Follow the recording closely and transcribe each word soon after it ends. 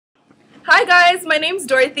Hi guys, my name's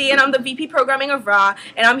Dorothy and I'm the VP Programming of RRRA,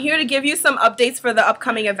 and I'm here to give you some updates for the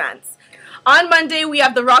upcoming events. On Monday, we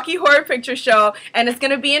have the Rocky Horror Picture Show, and it's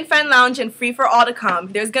going to be in Fan Lounge and free for all to come.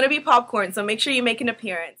 There's going to be popcorn, so make sure you make an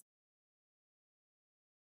appearance.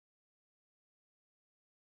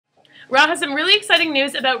 RRRA has some really exciting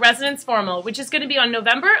news about Residence Formal, which is going to be on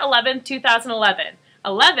November 11th, 2011.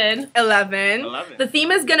 11. The theme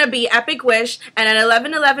is going to be Epic Wish, and at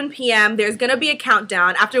 11:11 p.m. there's going to be a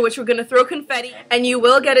countdown, after which we're going to throw confetti, and you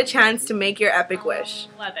will get a chance to make your epic wish.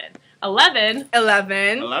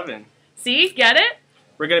 11. See? Get it?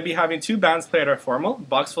 We're going to be having 2 bands play at our formal,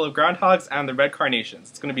 Box Full of Groundhogs and the Red Carnations.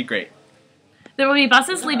 It's going to be great. There will be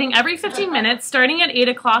buses leaving every 15 minutes, starting at 8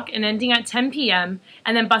 o'clock and ending at 10 p.m.,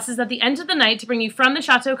 and then buses at the end of the night to bring you from the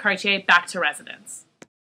Chateau Cartier back to residence.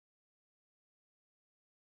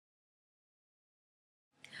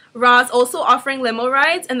 RRRA is also offering limo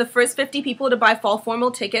rides, and the first 50 people to buy Fall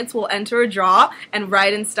Formal tickets will enter a draw and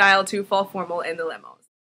ride in style to Fall Formal in the limos.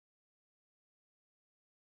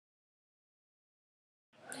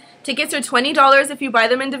 Tickets are $20 if you buy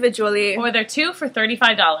them individually. Or they're 2 for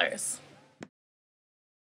 $35.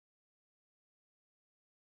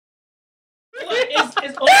 It's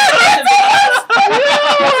ridiculous.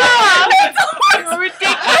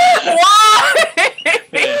 Why?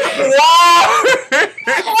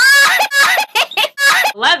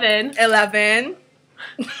 11. 11.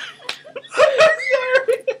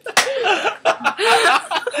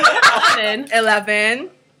 11.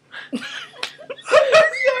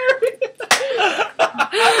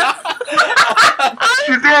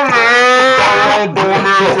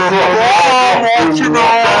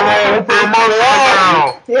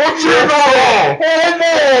 What you know?